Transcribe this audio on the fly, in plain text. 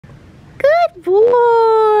Good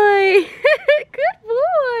boy. Good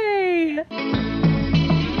boy.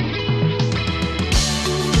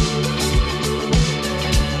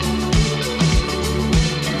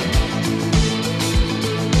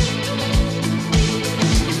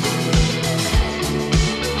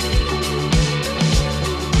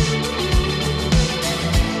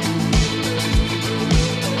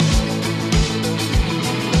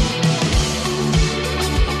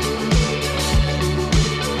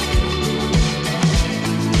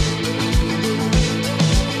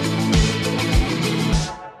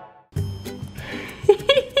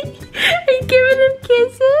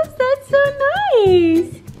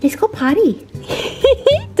 Let's go potty.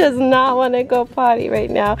 He does not want to go potty right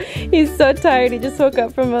now. He's so tired. He just woke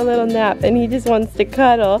up from a little nap and he just wants to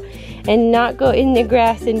cuddle and not go in the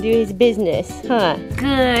grass and do his business, huh?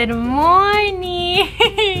 Good morning.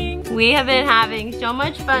 We have been having so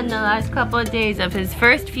much fun the last couple of days of his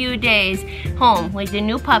first few days home with the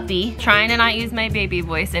new puppy. Trying to not use my baby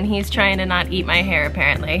voice, and he's trying to not eat my hair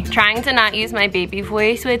apparently. Trying to not use my baby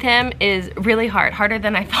voice with him is really hard, harder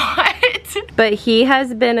than I thought. But he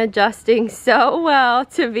has been adjusting so well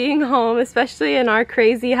to being home, especially in our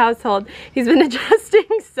crazy household. He's been adjusting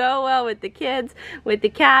so well with the kids, with the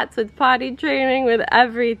cats, with potty training, with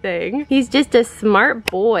everything. He's just a smart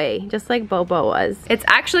boy, just like Bobo was. It's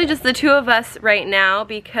actually just the two of us right now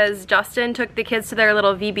because Justin took the kids to their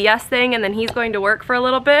little VBS thing and then he's going to work for a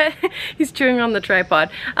little bit. He's chewing on the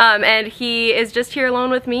tripod. And he is just here alone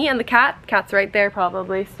with me and the cat. Cat's right there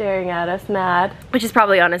probably staring at us mad, which is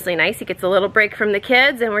probably honestly nice. He gets a little break from the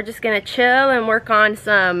kids and we're just gonna chill and work on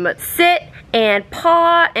some sit and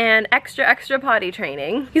paw and extra potty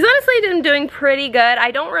training. He's honestly been doing pretty good.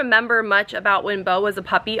 I don't remember much about when Bo was a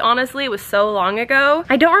puppy, honestly. It was so long ago.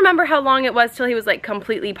 I don't remember how long it was till he was like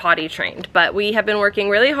completely potty trained, but we have been working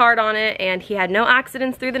really hard on it and he had no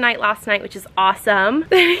accidents through the night last night, which is awesome.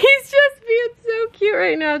 He's just being so cute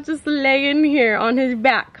right now, just laying here on his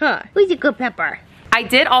back, huh? Who's a good pepper? I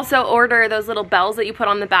did also order those little bells that you put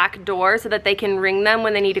on the back door so that they can ring them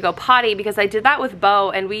when they need to go potty, because I did that with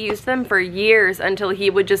Bo and we used them for years until he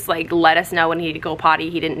would just like let us know when he had to go potty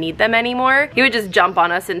he didn't need them anymore. He would just jump on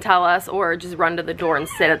us and tell us, or just run to the door and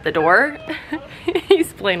sit at the door.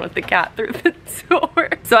 He's playing with the cat through the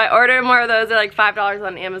door. So I ordered more of those. They're like $5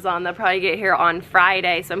 on Amazon. They'll probably get here on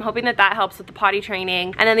Friday. So I'm hoping that that helps with the potty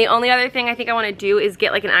training. And then the only other thing I think I want to do is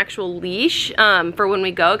get like an actual leash for when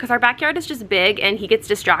we go, because our backyard is just big and he gets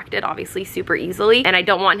distracted obviously super easily and I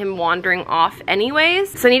don't want him wandering off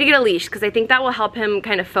anyways. So I need to get a leash because I think that will help him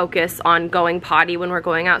kind of focus on going potty when we're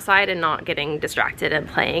going outside and not getting distracted and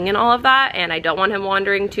playing and all of that, and I don't want him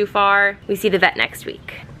wandering too far. We see the vet next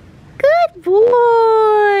week. Good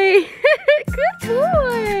boy. Good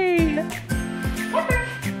boy. Pepper.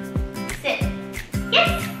 Sit.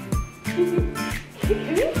 Yes.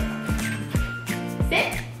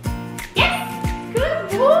 Sit. Yes. Good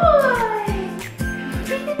boy.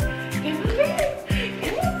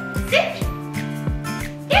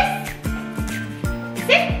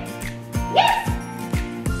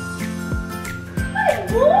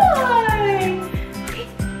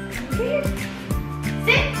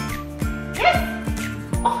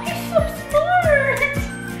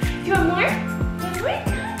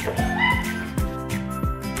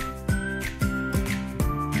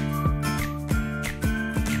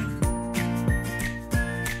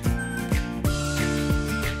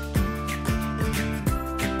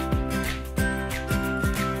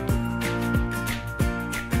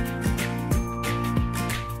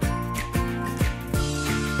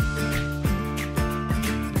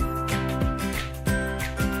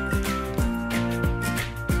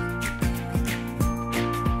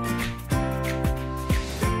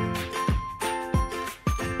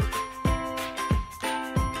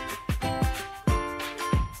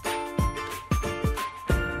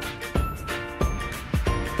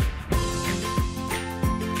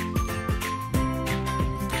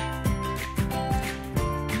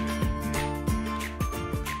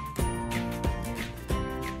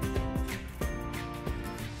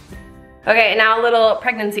 Okay, now a little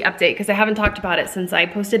pregnancy update because I haven't talked about it since I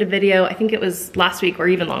posted a video, I think it was last week or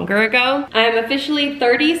even longer ago. I'm officially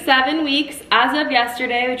 37 weeks as of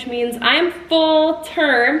yesterday, which means I'm full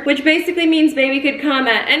term, which basically means baby could come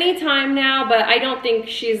at any time now, but I don't think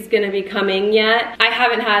she's gonna be coming yet. I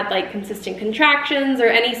haven't had like consistent contractions or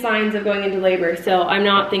any signs of going into labor, so I'm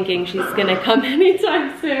not thinking she's gonna come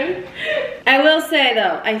anytime soon. I will say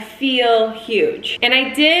though, I feel huge. And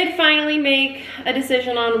I did finally make a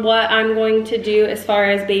decision on what I'm going to do as far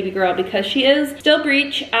as baby girl, because she is still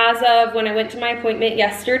breech as of when I went to my appointment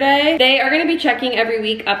yesterday. They are gonna be checking every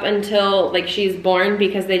week up until like she's born,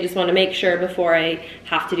 because they just wanna make sure before I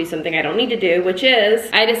have to do something I don't need to do, which is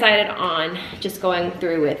I decided on just going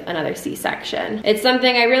through with another C-section. It's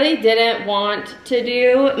something I really didn't want to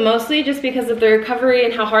do, mostly just because of the recovery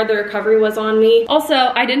and how hard the recovery was on me. Also,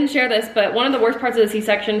 I didn't share this, but one of the worst parts of the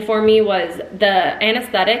C-section for me was the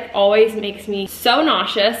anesthetic always makes me so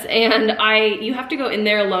nauseous, and you have to go in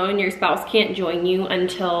there alone. Your spouse can't join you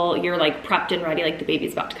until you're like prepped and ready, like the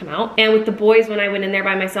baby's about to come out. And with the boys, when I went in there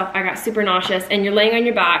by myself, I got super nauseous, and you're laying on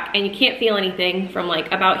your back and you can't feel anything from like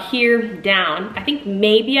about here down. I think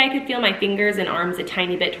maybe I could feel my fingers and arms a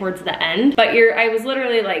tiny bit towards the end, but I was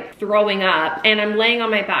literally like throwing up, and I'm laying on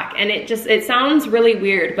my back, and it sounds really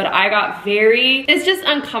weird, but I got it's just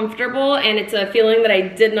uncomfortable, and it's a feeling that I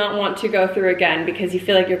did not want to go through again, because you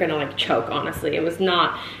feel like you're gonna like choke, honestly. It was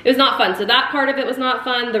not fun. So that part of it was not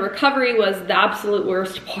fun. The recovery was the absolute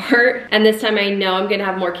worst part, and this time I know I'm gonna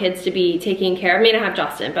have more kids to be taking care of. I mean, I have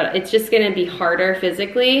Justin, but it's just gonna be harder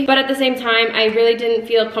physically. But at the same time, I really didn't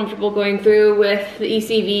feel comfortable going through with the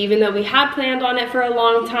ECV, even though we had planned on it for a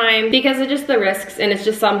long time, because of just the risks, and it's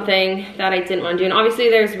just something that I didn't want to do. And obviously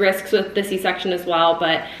there's risks with the C-section as well,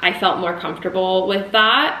 but I felt more comfortable with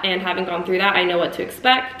that, and having gone through that, I know what to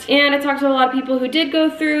expect. And I talked to a lot of people who did go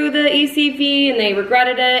through the ECV and they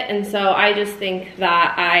regretted it, and so I just think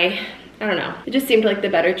that I don't know. It just seemed like the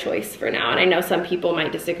better choice for now. And I know some people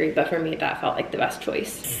might disagree, but for me, that felt like the best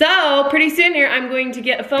choice. So pretty soon here, I'm going to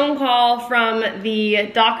get a phone call from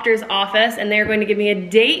the doctor's office, and they're going to give me a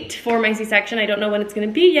date for my C-section. I don't know when it's gonna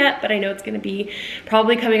be yet, but I know it's gonna be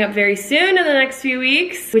probably coming up very soon in the next few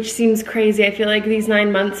weeks, which seems crazy. I feel like these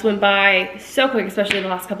 9 months went by so quick, especially the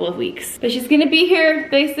last couple of weeks. But she's gonna be here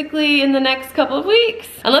basically in the next couple of weeks.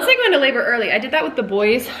 Unless I go into labor early. I did that with the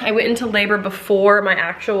boys. I went into labor before my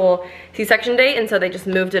actual C-section date, and so they just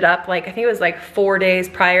moved it up, like I think it was like 4 days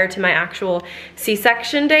prior to my actual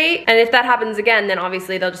C-section date. And if that happens again, then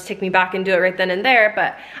obviously they'll just take me back and do it right then and there,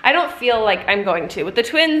 but I don't feel like I'm going to. With the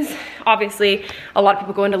twins, obviously a lot of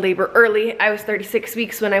people go into labor early. I was 36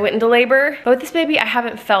 weeks when I went into labor, but with this baby, I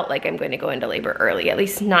haven't felt like I'm going to go into labor early, at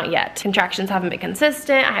least not yet. Contractions haven't been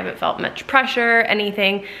consistent. I haven't felt much pressure.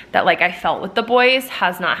 Anything that like I felt with the boys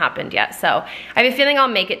has not happened yet. So I have a feeling I'll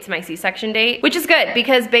make it to my C-section date, which is good,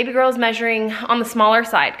 because baby girl is measuring on the smaller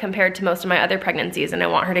side compared to most of my other pregnancies, and I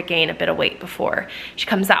want her to gain a bit of weight before she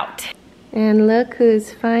comes out. And look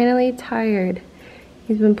who's finally tired.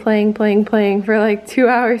 He's been playing for like 2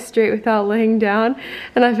 hours straight without laying down,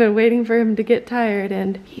 and I've been waiting for him to get tired,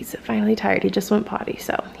 and he's finally tired. He just went potty,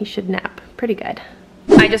 so he should nap pretty good.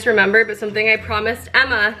 I just remembered, but something I promised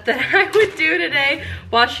Emma that I would do today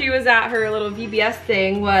while she was at her little VBS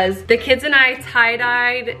thing was the kids and I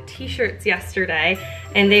tie-dyed t-shirts yesterday,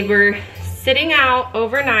 and they were sitting out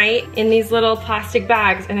overnight in these little plastic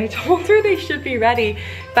bags, and I told her they should be ready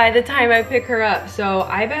by the time I pick her up. So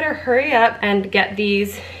I better hurry up and get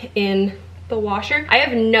these in the washer. I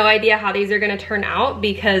have no idea how these are gonna turn out,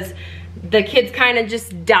 because the kids kind of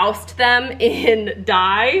just doused them in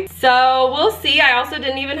dye. So we'll see. I also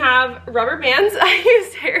didn't even have rubber bands. I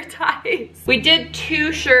used hair ties. We did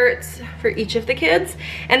 2 shirts for each of the kids,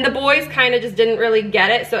 and the boys kind of just didn't really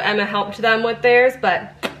get it, so Emma helped them with theirs,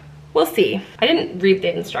 but we'll see. I didn't read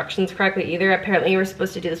the instructions correctly either. Apparently you were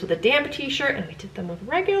supposed to do this with a damp t-shirt, and we did them with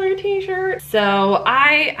regular t-shirts. So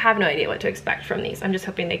I have no idea what to expect from these. I'm just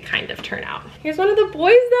hoping they kind of turn out. Here's one of the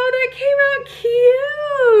boys though that came out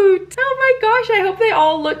cute. Oh my gosh, I hope they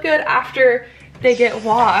all look good after they get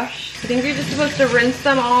washed. I think we're just supposed to rinse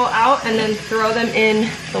them all out and then throw them in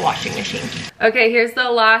the washing machine. Okay, here's the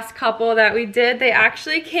last couple that we did. They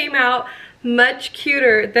actually came out much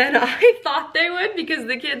cuter than I thought they would, because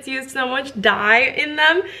the kids used so much dye in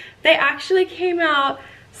them. They actually came out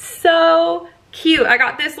so cute. I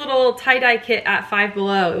got this little tie-dye kit at Five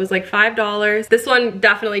Below. It was like $5. This one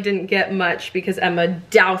definitely didn't get much because Emma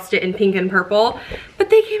doused it in pink and purple, but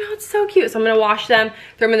they came out so cute. So I'm gonna wash them,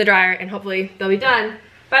 throw them in the dryer, and hopefully they'll be done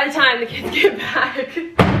by the time the kids get back.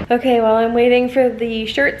 Okay, while I'm waiting for the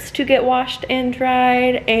shirts to get washed and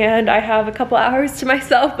dried, and I have a couple hours to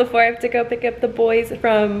myself before I have to go pick up the boys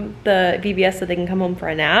from the VBS so they can come home for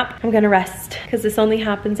a nap, I'm gonna rest, because this only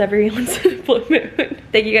happens every once in a blue moon.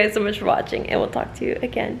 Thank you guys so much for watching, and we'll talk to you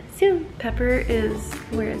again soon. Pepper is,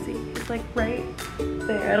 where is he? He's like right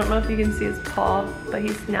there. I don't know if you can see his paw, but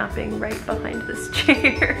he's napping right behind this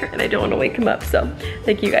chair, and I don't want to wake him up, so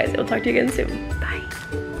thank you guys. We'll talk to you again soon. Bye.